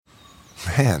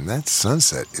Man, that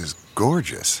sunset is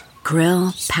gorgeous.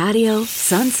 Grill, patio,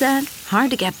 sunset.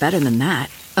 Hard to get better than that.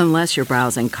 Unless you're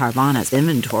browsing Carvana's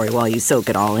inventory while you soak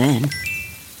it all in.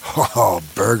 Oh,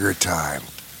 burger time.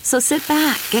 So sit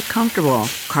back, get comfortable.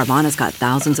 Carvana's got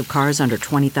thousands of cars under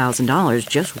 $20,000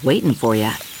 just waiting for you.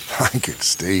 I could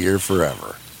stay here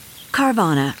forever.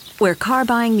 Carvana, where car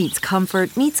buying meets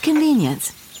comfort meets convenience.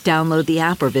 Download the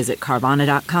app or visit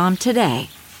Carvana.com today.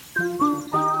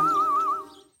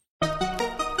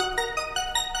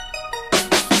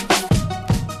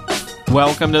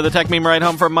 Welcome to the Tech Meme Ride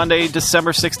Home for Monday,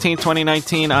 December 16,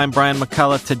 2019. I'm Brian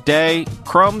McCullough. Today,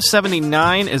 Chrome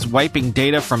 79 is wiping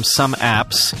data from some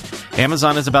apps.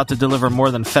 Amazon is about to deliver more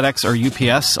than FedEx or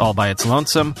UPS all by its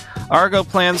lonesome. Argo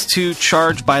plans to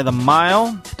charge by the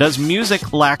mile. Does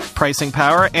music lack pricing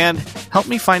power? And help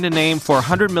me find a name for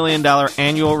 $100 million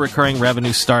annual recurring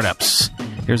revenue startups.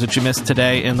 Here's what you missed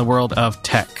today in the world of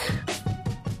tech.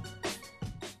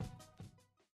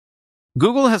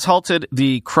 Google has halted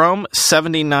the Chrome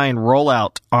 79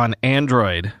 rollout on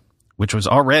Android, which was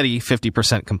already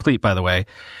 50% complete, by the way,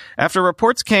 after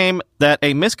reports came that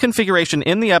a misconfiguration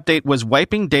in the update was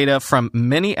wiping data from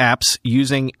many apps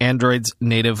using Android's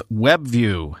native web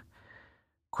view.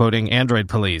 Quoting Android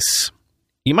Police.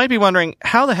 You might be wondering,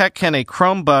 how the heck can a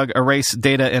Chrome bug erase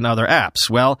data in other apps?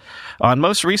 Well, on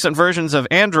most recent versions of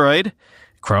Android,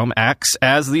 Chrome acts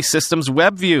as the system's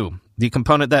web view, the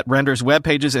component that renders web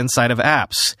pages inside of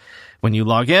apps. When you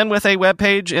log in with a web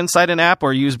page inside an app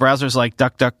or use browsers like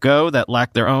DuckDuckGo that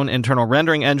lack their own internal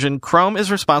rendering engine, Chrome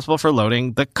is responsible for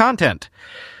loading the content.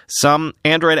 Some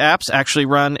Android apps actually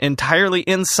run entirely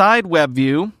inside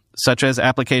WebView, such as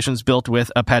applications built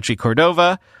with Apache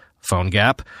Cordova,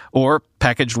 PhoneGap, or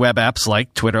packaged web apps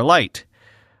like Twitter Lite.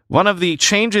 One of the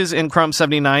changes in Chrome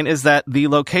 79 is that the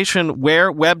location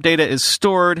where web data is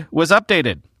stored was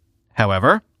updated.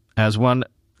 However, as one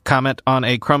comment on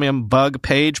a Chromium bug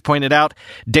page pointed out,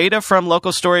 data from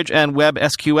local storage and Web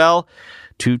SQL,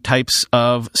 two types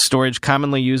of storage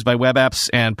commonly used by web apps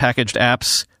and packaged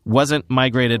apps, wasn't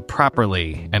migrated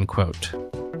properly, end quote.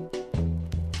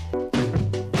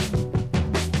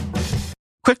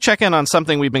 Quick check-in on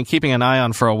something we've been keeping an eye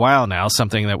on for a while now,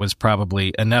 something that was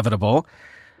probably inevitable.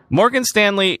 Morgan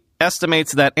Stanley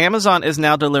estimates that Amazon is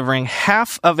now delivering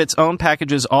half of its own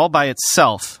packages all by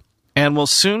itself and will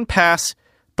soon pass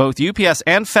both UPS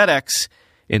and FedEx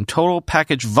in total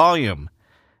package volume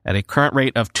at a current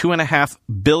rate of 2.5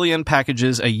 billion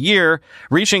packages a year,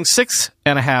 reaching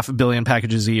 6.5 billion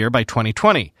packages a year by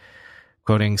 2020,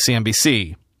 quoting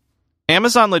CNBC.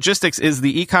 Amazon Logistics is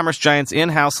the e-commerce giant's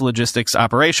in-house logistics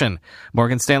operation.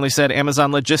 Morgan Stanley said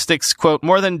Amazon Logistics, quote,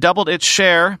 more than doubled its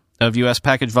share of U.S.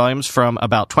 package volumes from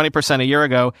about 20% a year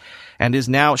ago and is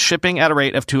now shipping at a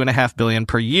rate of 2.5 billion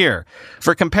per year.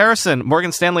 For comparison,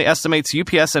 Morgan Stanley estimates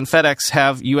UPS and FedEx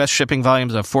have U.S. shipping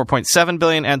volumes of 4.7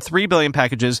 billion and 3 billion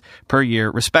packages per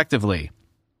year, respectively.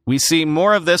 We see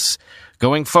more of this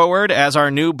going forward as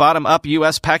our new bottom-up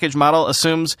U.S. package model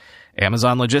assumes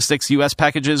Amazon Logistics U.S.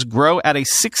 packages grow at a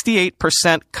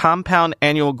 68% compound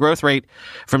annual growth rate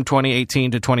from 2018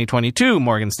 to 2022,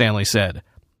 Morgan Stanley said.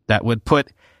 That would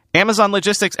put Amazon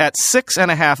Logistics at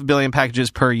 6.5 billion packages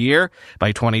per year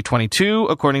by 2022,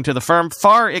 according to the firm,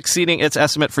 far exceeding its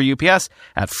estimate for UPS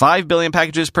at 5 billion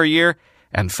packages per year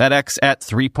and FedEx at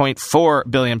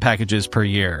 3.4 billion packages per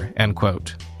year, end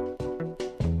quote.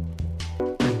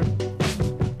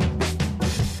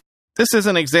 This is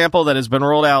an example that has been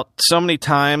rolled out so many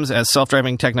times as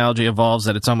self-driving technology evolves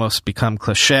that it's almost become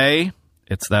cliche.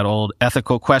 It's that old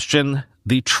ethical question,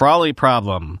 the trolley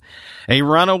problem. A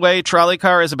runaway trolley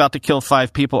car is about to kill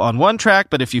 5 people on one track,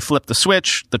 but if you flip the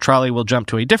switch, the trolley will jump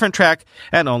to a different track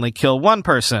and only kill one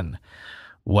person.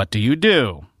 What do you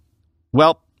do?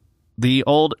 Well, the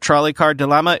old trolley car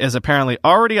dilemma is apparently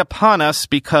already upon us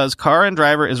because Car and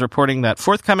Driver is reporting that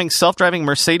forthcoming self-driving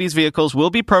Mercedes vehicles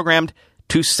will be programmed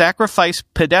to sacrifice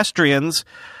pedestrians,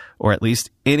 or at least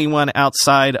anyone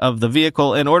outside of the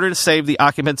vehicle, in order to save the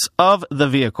occupants of the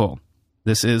vehicle.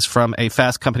 This is from a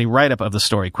Fast Company write-up of the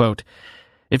story. Quote,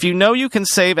 if you know you can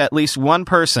save at least one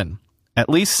person, at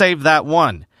least save that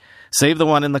one. Save the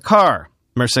one in the car,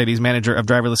 Mercedes manager of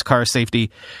driverless car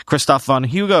safety Christoph von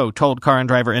Hugo told Car and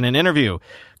Driver in an interview.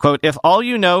 Quote, if all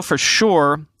you know for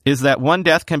sure is that one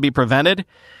death can be prevented,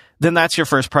 then that's your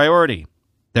first priority.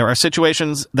 There are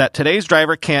situations that today's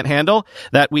driver can't handle,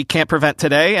 that we can't prevent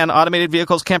today, and automated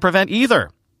vehicles can't prevent either.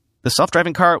 The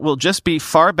self-driving car will just be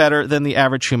far better than the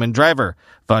average human driver,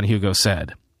 von Hugo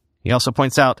said. He also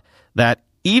points out that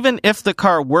even if the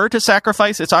car were to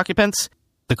sacrifice its occupants,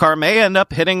 the car may end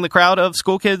up hitting the crowd of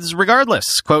school kids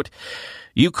regardless. Quote,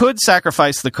 you could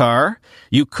sacrifice the car,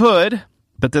 you could,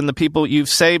 but then the people you've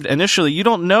saved initially, you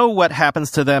don't know what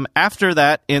happens to them after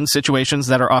that in situations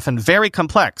that are often very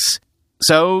complex.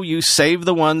 So you save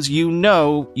the ones you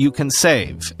know you can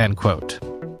save, end quote.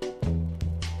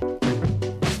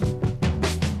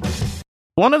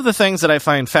 One of the things that I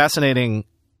find fascinating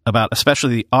about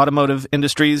especially the automotive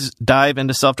industry's dive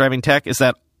into self-driving tech is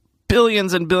that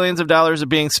billions and billions of dollars are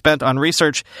being spent on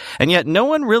research, and yet no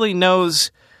one really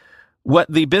knows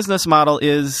what the business model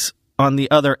is on the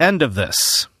other end of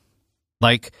this.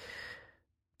 Like,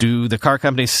 do the car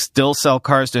companies still sell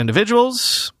cars to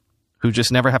individuals who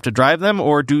just never have to drive them,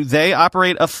 or do they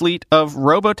operate a fleet of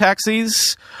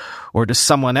robo-taxis, or does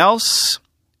someone else?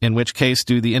 In which case,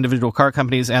 do the individual car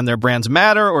companies and their brands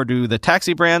matter, or do the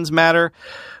taxi brands matter?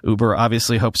 Uber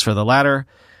obviously hopes for the latter.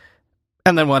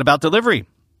 And then what about delivery?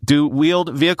 Do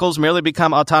wheeled vehicles merely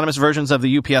become autonomous versions of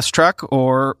the UPS truck,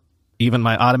 or even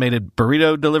my automated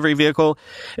burrito delivery vehicle?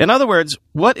 In other words,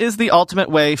 what is the ultimate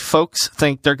way folks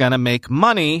think they're going to make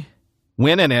money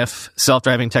when and if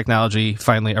self-driving technology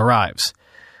finally arrives?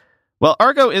 Well,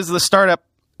 Argo is the startup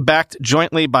backed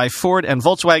jointly by Ford and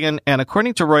Volkswagen, and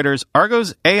according to Reuters,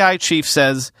 Argo's AI chief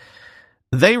says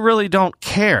they really don't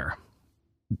care.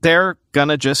 They're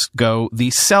gonna just go the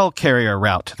cell carrier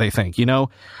route, they think. You know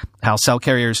how cell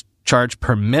carriers charge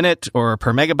per minute or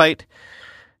per megabyte?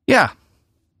 Yeah.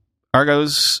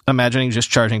 Argo's imagining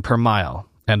just charging per mile.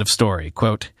 End of story.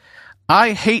 Quote,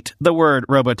 "I hate the word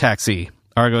robotaxi,"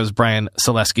 Argo's Brian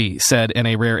Selesky said in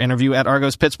a rare interview at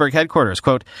Argo's Pittsburgh headquarters.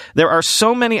 Quote, "There are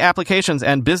so many applications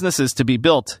and businesses to be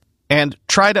built, and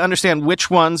try to understand which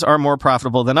ones are more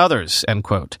profitable than others," end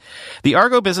quote. The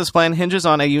Argo business plan hinges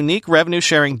on a unique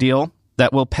revenue-sharing deal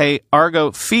that will pay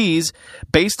Argo fees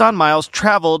based on miles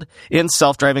traveled in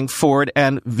self-driving Ford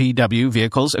and VW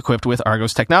vehicles equipped with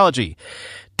Argo's technology.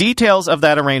 Details of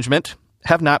that arrangement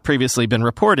have not previously been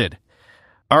reported.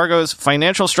 Argo's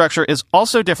financial structure is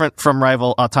also different from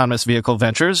rival autonomous vehicle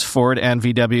ventures. Ford and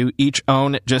VW each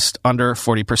own just under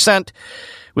 40%,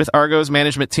 with Argo's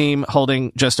management team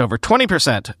holding just over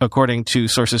 20%, according to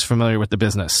sources familiar with the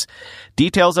business.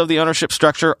 Details of the ownership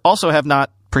structure also have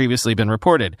not previously been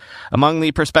reported. Among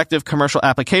the prospective commercial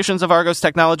applications of Argo's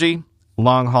technology,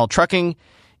 long-haul trucking,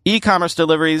 e-commerce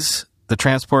deliveries, the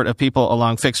transport of people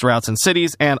along fixed routes in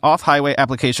cities, and off-highway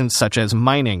applications such as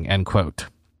mining, end quote.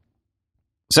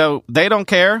 So they don't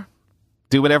care.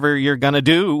 Do whatever you're going to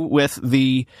do with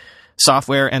the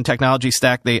software and technology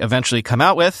stack they eventually come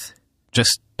out with.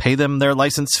 Just pay them their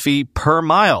license fee per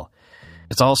mile.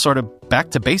 It's all sort of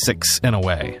back to basics in a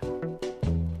way.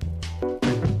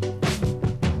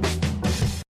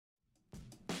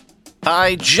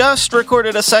 I just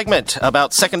recorded a segment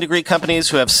about second-degree companies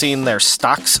who have seen their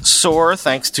stocks soar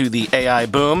thanks to the AI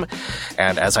boom.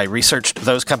 And as I researched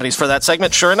those companies for that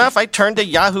segment, sure enough, I turned to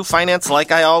Yahoo Finance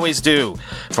like I always do.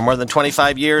 For more than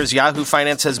 25 years, Yahoo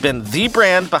Finance has been the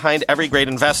brand behind every great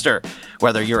investor.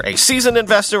 Whether you're a seasoned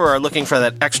investor or are looking for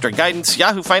that extra guidance,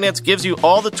 Yahoo Finance gives you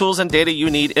all the tools and data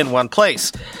you need in one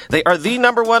place. They are the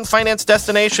 #1 finance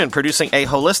destination, producing a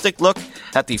holistic look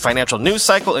at the financial news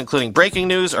cycle, including breaking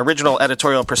news, original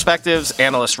editorial perspectives,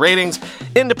 analyst ratings,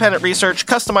 independent research,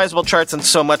 customizable charts, and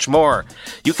so much more.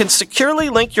 You can securely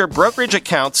link your brokerage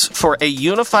accounts for a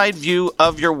unified view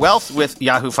of your wealth with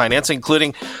Yahoo Finance,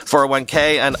 including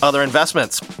 401k and other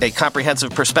investments. A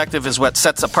comprehensive perspective is what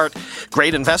sets apart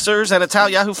great investors, and it's how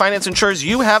Yahoo Finance ensures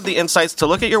you have the insights to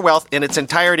look at your wealth in its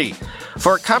entirety.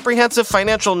 For comprehensive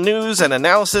financial news and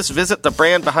analysis, visit the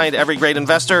brand behind every great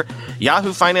investor,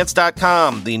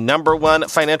 yahoofinance.com, the #1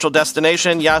 financial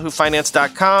destination,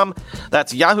 yahoofinance.com.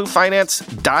 That's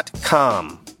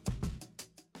yahoofinance.com.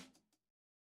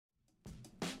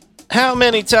 How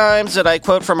many times did I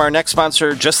quote from our next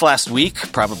sponsor just last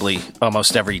week? Probably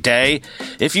almost every day.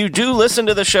 If you do listen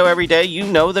to the show every day, you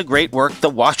know the great work The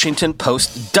Washington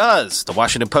Post does. The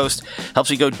Washington Post helps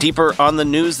you go deeper on the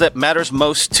news that matters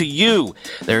most to you.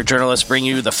 Their journalists bring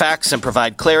you the facts and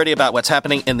provide clarity about what's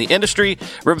happening in the industry,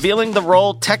 revealing the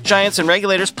role tech giants and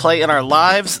regulators play in our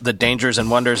lives, the dangers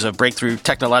and wonders of breakthrough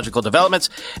technological developments,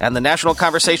 and the national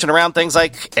conversation around things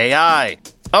like AI.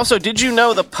 Also, did you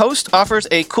know the Post offers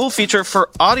a cool feature for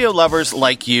audio lovers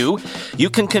like you? You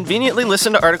can conveniently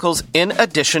listen to articles in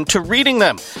addition to reading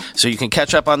them, so you can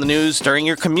catch up on the news during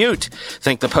your commute.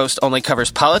 Think the Post only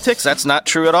covers politics? That's not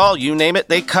true at all. You name it,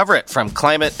 they cover it, from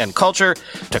climate and culture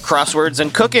to crosswords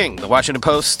and cooking. The Washington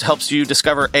Post helps you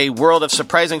discover a world of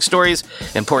surprising stories,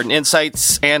 important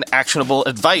insights, and actionable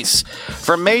advice.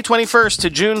 From May 21st to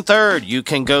June 3rd, you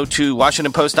can go to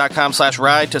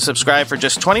WashingtonPost.com/ride to subscribe for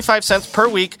just 25 cents per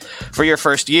week week for your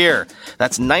first year.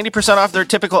 That's 90% off their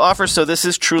typical offer, so this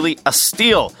is truly a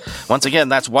steal. Once again,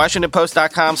 that's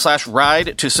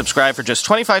WashingtonPost.com/ride to subscribe for just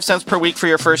 25 cents per week for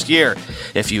your first year.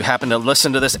 If you happen to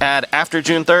listen to this ad after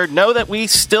June 3rd, know that we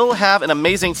still have an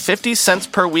amazing 50 cents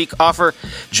per week offer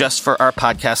just for our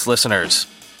podcast listeners.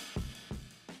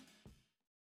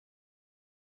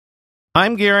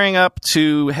 I'm gearing up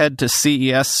to head to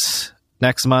CES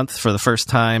next month for the first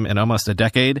time in almost a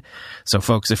decade. So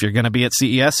folks, if you're going to be at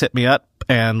CES, hit me up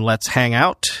and let's hang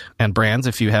out. And brands,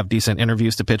 if you have decent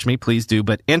interviews to pitch me, please do.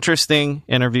 But interesting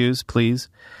interviews, please.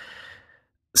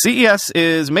 CES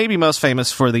is maybe most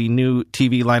famous for the new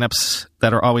TV lineups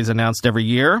that are always announced every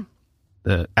year,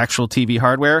 the actual TV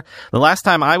hardware. The last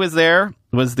time I was there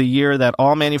was the year that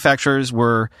all manufacturers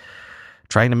were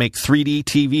trying to make 3D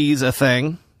TVs a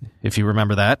thing, if you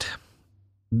remember that.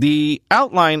 The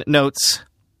outline notes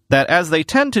that, as they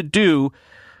tend to do,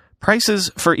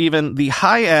 prices for even the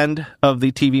high end of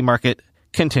the TV market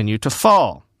continue to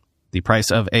fall. The price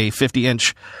of a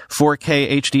 50-inch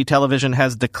 4K HD television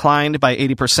has declined by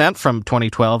 80% from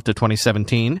 2012 to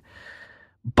 2017.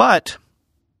 But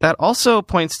that also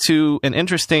points to an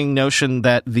interesting notion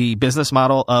that the business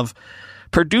model of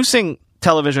producing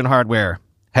television hardware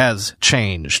has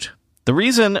changed. The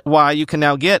reason why you can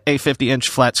now get a 50-inch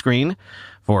flat screen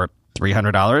for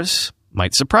 $300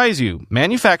 might surprise you.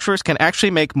 Manufacturers can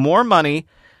actually make more money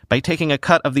by taking a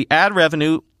cut of the ad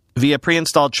revenue via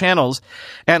pre-installed channels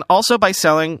and also by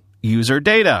selling user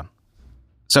data.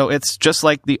 So it's just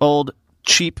like the old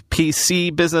cheap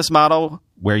PC business model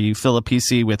where you fill a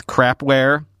PC with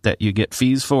crapware that you get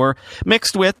fees for,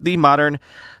 mixed with the modern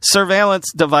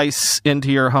surveillance device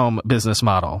into your home business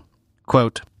model.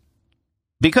 Quote,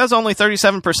 because only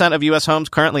 37% of U.S. homes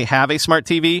currently have a smart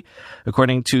TV,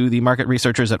 according to the market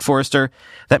researchers at Forrester,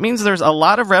 that means there's a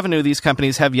lot of revenue these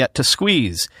companies have yet to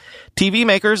squeeze. TV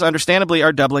makers, understandably,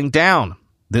 are doubling down.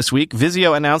 This week,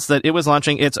 Vizio announced that it was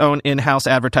launching its own in-house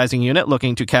advertising unit,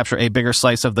 looking to capture a bigger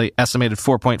slice of the estimated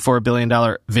 $4.4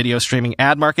 billion video streaming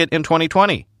ad market in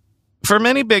 2020. For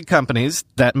many big companies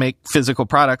that make physical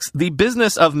products, the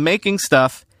business of making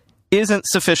stuff isn't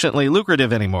sufficiently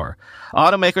lucrative anymore.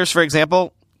 Automakers, for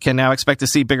example, can now expect to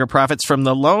see bigger profits from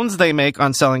the loans they make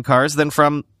on selling cars than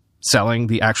from selling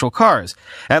the actual cars.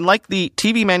 And like the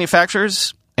TV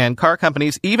manufacturers and car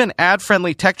companies, even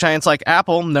ad-friendly tech giants like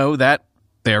Apple know that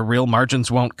their real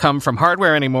margins won't come from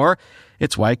hardware anymore.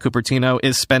 It's why Cupertino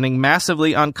is spending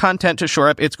massively on content to shore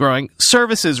up its growing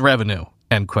services revenue,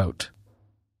 end quote.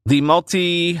 The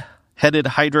multi-headed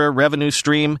Hydra revenue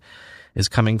stream is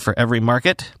coming for every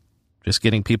market. Just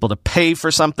getting people to pay for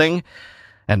something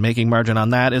and making margin on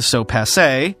that is so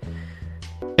passé.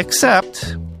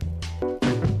 Except,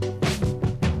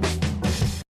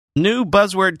 new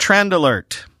buzzword trend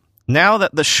alert. Now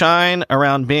that the shine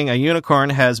around being a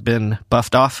unicorn has been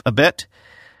buffed off a bit,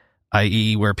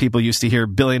 i.e. where people used to hear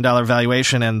billion-dollar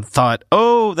valuation and thought,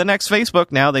 oh, the next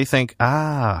Facebook, now they think,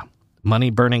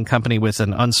 money-burning company with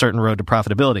an uncertain road to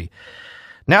profitability.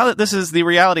 Now that this is the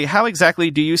reality, how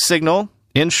exactly do you signal,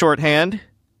 in shorthand,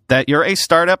 that you're a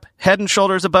startup head and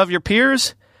shoulders above your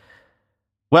peers?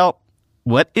 Well,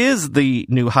 what is the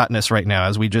new hotness right now,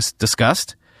 as we just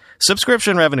discussed?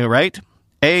 Subscription revenue, right?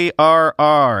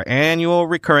 ARR, annual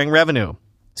recurring revenue.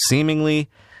 Seemingly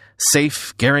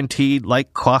safe, guaranteed,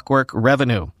 like clockwork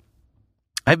revenue.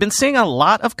 I've been seeing a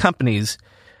lot of companies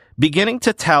beginning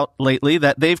to tout lately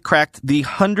that they've cracked the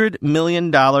 $100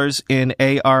 million in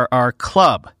ARR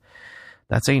club.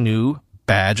 That's a new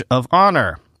badge of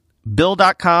honor.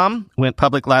 Bill.com went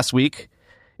public last week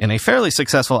in a fairly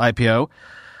successful IPO,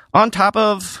 on top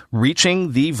of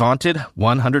reaching the vaunted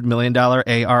 $100 million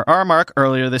ARR mark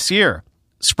earlier this year.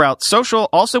 Sprout Social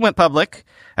also went public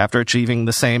after achieving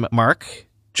the same mark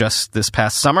just this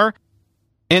past summer.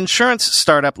 Insurance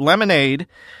startup Lemonade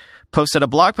posted a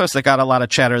blog post that got a lot of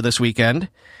chatter this weekend,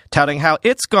 touting how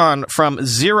it's gone from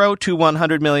 0 to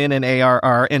 100 million in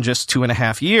ARR in just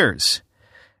 2.5 years.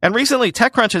 And recently,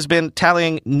 TechCrunch has been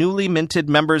tallying newly minted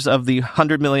members of the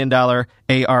 $100 million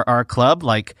ARR club,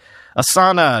 like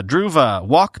Asana, Druva,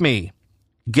 WalkMe.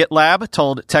 GitLab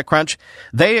told TechCrunch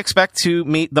they expect to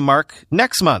meet the mark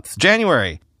next month,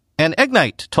 January. And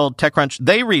Ignite told TechCrunch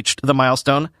they reached the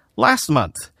milestone last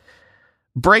month.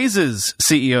 Braze's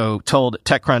CEO told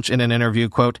TechCrunch in an interview,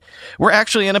 quote, "We're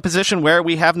actually in a position where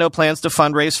we have no plans to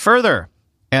fundraise further.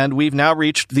 And we've now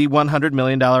reached the $100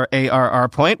 million ARR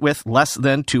point with less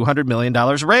than $200 million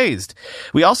raised.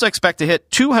 We also expect to hit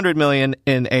 $200 million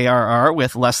in ARR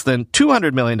with less than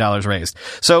 $200 million raised.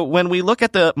 So when we look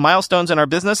at the milestones in our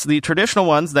business, the traditional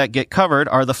ones that get covered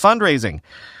are the fundraising.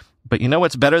 But you know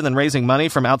what's better than raising money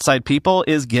from outside people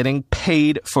is getting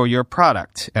paid for your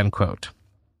product, end quote.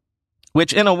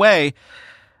 Which, in a way,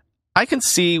 I can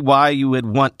see why you would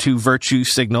want to virtue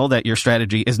signal that your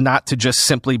strategy is not to just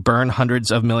simply burn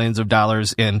hundreds of millions of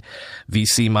dollars in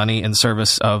VC money in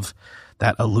service of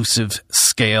that elusive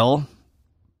scale.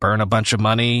 Burn a bunch of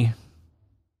money, ?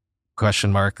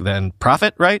 Then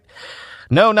profit, right?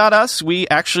 No, not us. We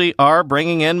actually are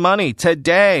bringing in money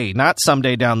today, not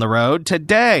someday down the road,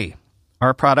 today.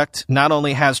 Our product not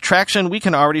only has traction, we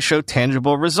can already show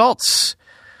tangible results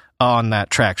on that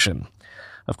traction.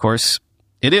 Of course,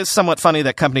 it is somewhat funny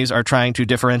that companies are trying to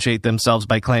differentiate themselves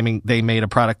by claiming they made a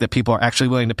product that people are actually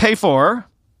willing to pay for,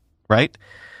 right?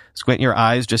 Squint your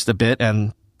eyes just a bit,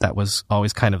 and that was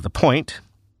always kind of the point.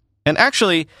 And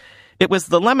actually, it was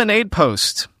the Lemonade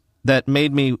post that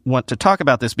made me want to talk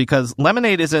about this, because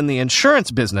Lemonade is in the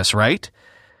insurance business, right?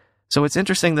 So it's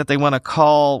interesting that they want to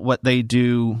call what they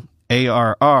do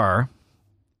ARR.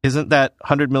 Isn't that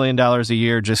 $100 million a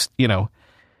year just,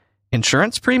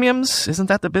 insurance premiums? Isn't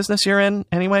that the business you're in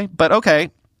anyway? But okay.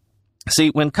 See,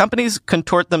 when companies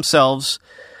contort themselves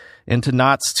into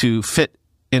knots to fit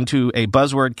into a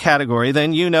buzzword category,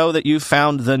 then you know that you've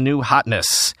found the new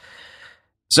hotness.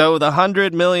 So the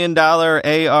 $100 million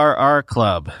ARR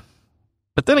club.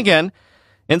 But then again,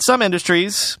 in some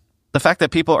industries, the fact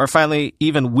that people are finally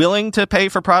even willing to pay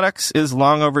for products is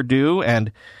long overdue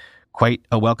and quite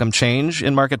a welcome change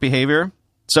in market behavior.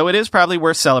 So it is probably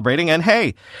worth celebrating. And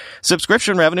hey,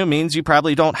 subscription revenue means you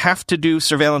probably don't have to do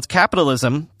surveillance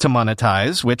capitalism to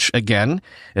monetize, which again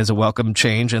is a welcome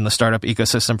change in the startup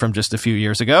ecosystem from just a few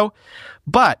years ago.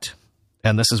 But,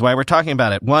 and this is why we're talking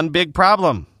about it, one big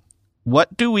problem.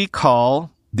 What do we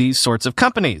call these sorts of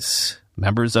companies?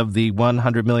 Members of the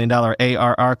 $100 million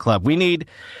ARR club. We need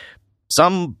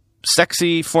some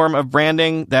sexy form of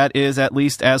branding that is at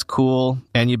least as cool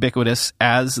and ubiquitous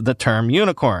as the term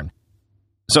unicorn.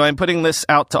 So I'm putting this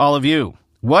out to all of you.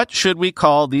 What should we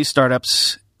call these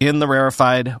startups in the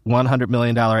rarefied $100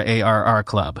 million ARR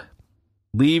club?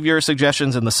 Leave your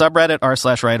suggestions in the subreddit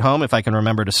r/RideHome if I can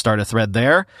remember to start a thread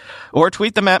there, or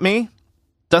tweet them at me.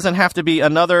 Doesn't have to be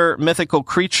another mythical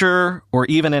creature or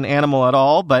even an animal at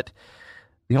all, but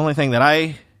the only thing that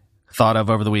I thought of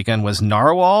over the weekend was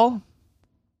narwhal,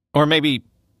 or maybe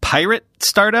pirate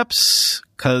startups,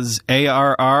 because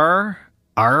ARR,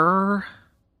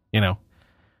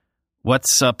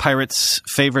 what's a pirate's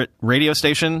favorite radio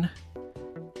station?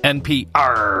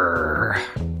 NPR.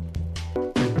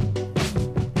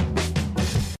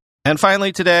 And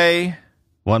finally today,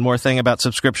 one more thing about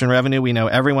subscription revenue. We know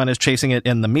everyone is chasing it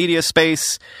in the media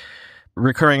space.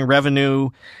 Recurring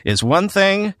revenue is one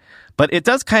thing, but it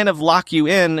does kind of lock you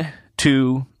in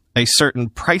to a certain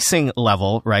pricing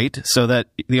level, right? So that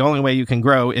the only way you can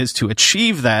grow is to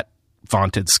achieve that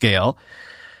vaunted scale.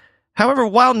 However,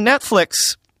 while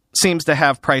Netflix seems to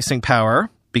have pricing power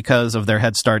because of their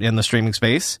head start in the streaming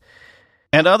space,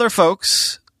 and other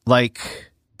folks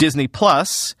like Disney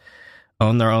Plus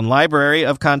own their own library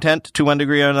of content to one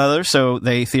degree or another, so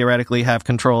they theoretically have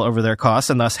control over their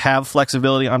costs and thus have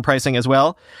flexibility on pricing as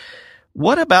well.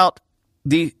 What about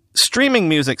the streaming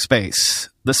music space,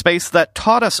 the space that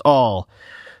taught us all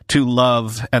to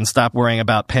love and stop worrying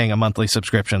about paying a monthly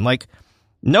subscription? Like,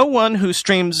 no one who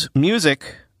streams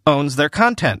music owns their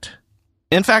content.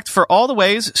 In fact, for all the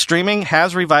ways streaming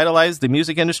has revitalized the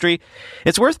music industry,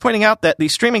 it's worth pointing out that the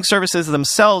streaming services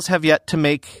themselves have yet to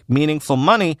make meaningful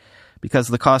money because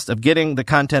the cost of getting the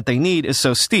content they need is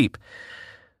so steep.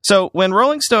 So when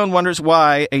Rolling Stone wonders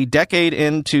why, a decade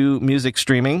into music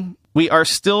streaming, we are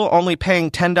still only paying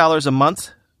 $10 a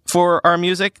month for our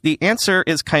music, the answer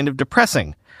is kind of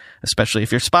depressing, especially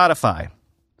if you're Spotify.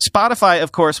 Spotify,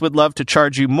 of course, would love to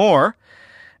charge you more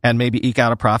and maybe eke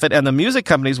out a profit, and the music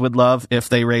companies would love if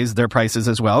they raised their prices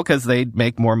as well, because they'd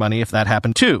make more money if that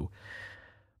happened too.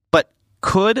 But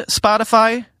could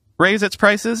Spotify raise its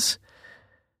prices?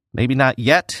 Maybe not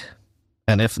yet.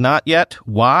 And if not yet,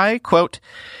 why? Quote,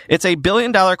 "It's a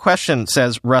billion-dollar question,"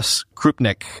 says Russ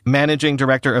Krupnick, managing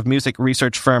director of music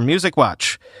research firm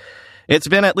MusicWatch. "It's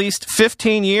been at least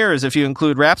 15 years, if you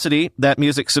include Rhapsody, that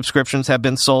music subscriptions have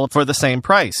been sold for the same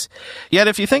price. Yet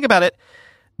if you think about it,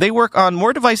 they work on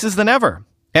more devices than ever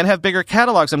and have bigger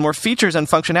catalogs and more features and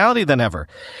functionality than ever.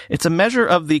 It's a measure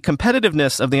of the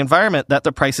competitiveness of the environment that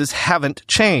the prices haven't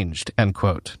changed," end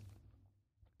quote.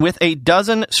 With a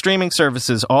dozen streaming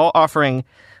services all offering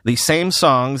the same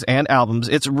songs and albums,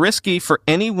 it's risky for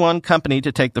any one company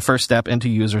to take the first step into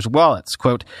users' wallets.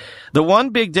 Quote, "The one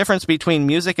big difference between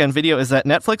music and video is that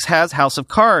Netflix has House of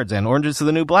Cards and Orange is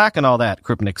the New Black and all that,"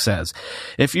 Krupnick says.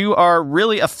 "If you are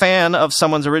really a fan of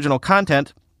someone's original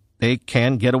content, they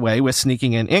can get away with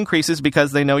sneaking in increases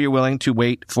because they know you're willing to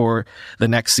wait for the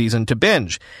next season to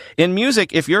binge. In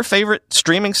music, if your favorite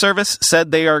streaming service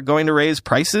said they are going to raise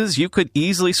prices, you could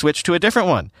easily switch to a different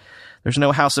one. There's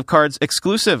no House of Cards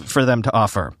exclusive for them to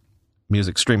offer.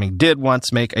 Music streaming did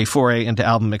once make a foray into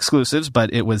album exclusives,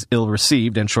 but it was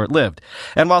ill-received and short-lived.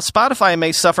 And while Spotify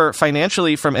may suffer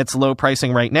financially from its low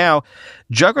pricing right now,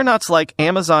 juggernauts like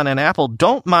Amazon and Apple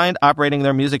don't mind operating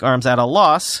their music arms at a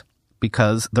loss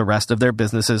because the rest of their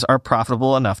businesses are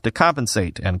profitable enough to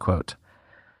compensate, end quote.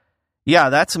 Yeah,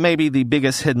 that's maybe the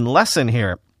biggest hidden lesson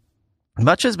here.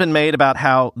 Much has been made about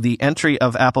how the entry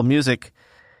of Apple Music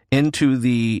into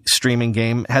the streaming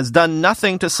game has done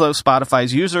nothing to slow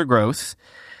Spotify's user growth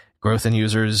in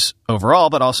users overall,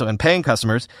 but also in paying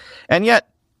customers. And yet,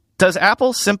 does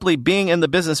Apple simply being in the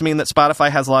business mean that Spotify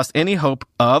has lost any hope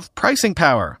of pricing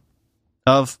power,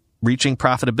 of reaching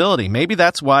profitability? Maybe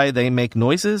that's why they make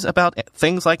noises about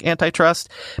things like antitrust.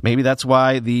 Maybe that's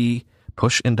why the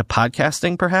push into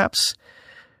podcasting, perhaps.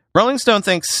 Rolling Stone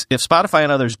thinks if Spotify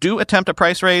and others do attempt a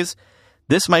price raise,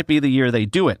 this might be the year they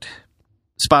do it.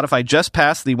 Spotify just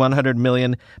passed the 100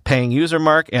 million paying user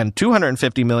mark and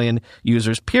 250 million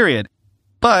users, period.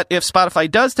 But if Spotify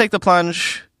does take the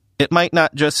plunge, it might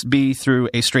not just be through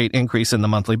a straight increase in the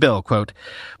monthly bill. Quote,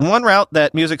 one route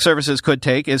that music services could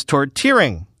take is toward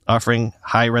tiering, offering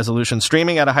high-resolution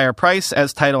streaming at a higher price,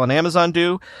 as Tidal and Amazon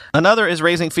do. Another is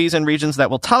raising fees in regions that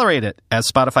will tolerate it,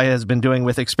 as Spotify has been doing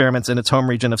with experiments in its home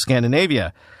region of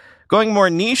Scandinavia. Going more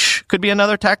niche could be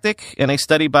another tactic. In a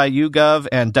study by YouGov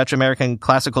and Dutch-American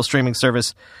classical streaming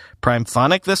service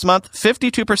Primephonic this month,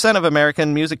 52% of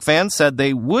American music fans said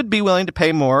they would be willing to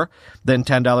pay more than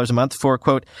 $10 a month for,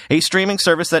 quote, a streaming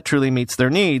service that truly meets their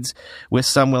needs, with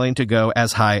some willing to go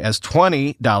as high as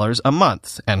 $20 a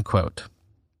month, end quote.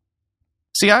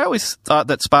 See, I always thought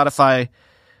that Spotify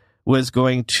was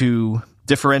going to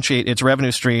differentiate its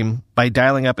revenue stream by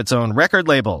dialing up its own record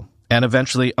label and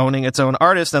eventually owning its own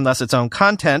artist and thus its own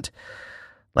content,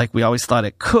 like we always thought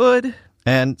it could,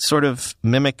 and sort of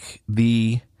mimic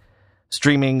the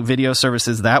streaming video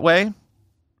services that way.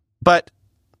 But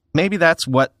maybe that's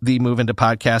what the move into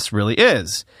podcasts really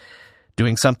is.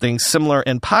 Doing something similar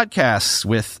in podcasts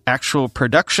with actual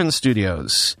production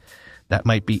studios. That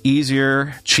might be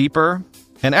easier, cheaper,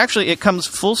 and actually it comes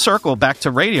full circle back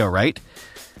to radio, right?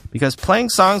 Because playing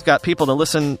songs got people to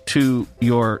listen to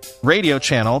your radio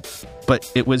channel, but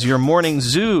it was your morning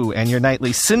zoo and your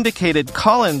nightly syndicated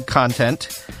call-in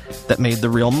content that made the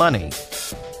real money.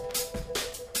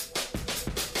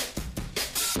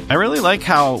 I really like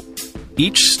how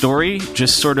each story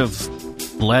just sort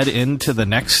of led into the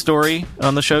next story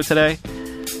on the show today.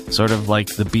 Sort of like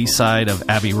the B-side of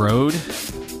Abbey Road.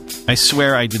 I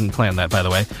swear I didn't plan that, by the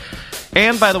way.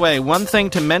 And by the way, one thing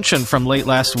to mention from late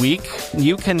last week,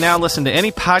 you can now listen to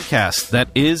any podcast that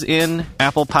is in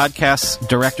Apple Podcasts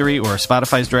directory or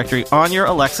Spotify's directory on your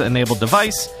Alexa-enabled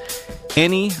device.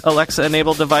 Any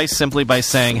Alexa-enabled device, simply by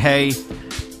saying, hey,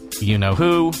 you know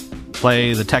who,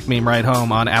 play the Tech Meme Ride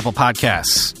Home on Apple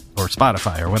Podcasts or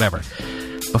Spotify or whatever.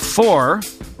 Before,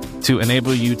 to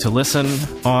enable you to listen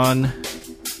on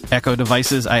Echo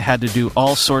devices, I had to do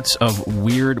all sorts of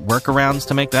weird workarounds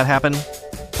to make that happen.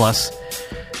 Plus,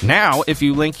 now, if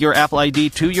you link your Apple ID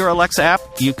to your Alexa app,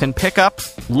 you can pick up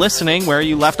listening where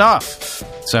you left off.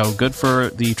 So good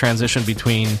for the transition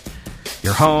between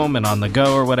your home and on the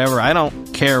go or whatever. I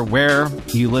don't care where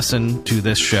you listen to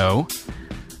this show.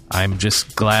 I'm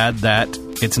just glad that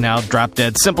it's now drop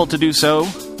dead simple to do so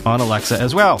on Alexa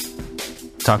as well.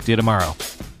 Talk to you tomorrow.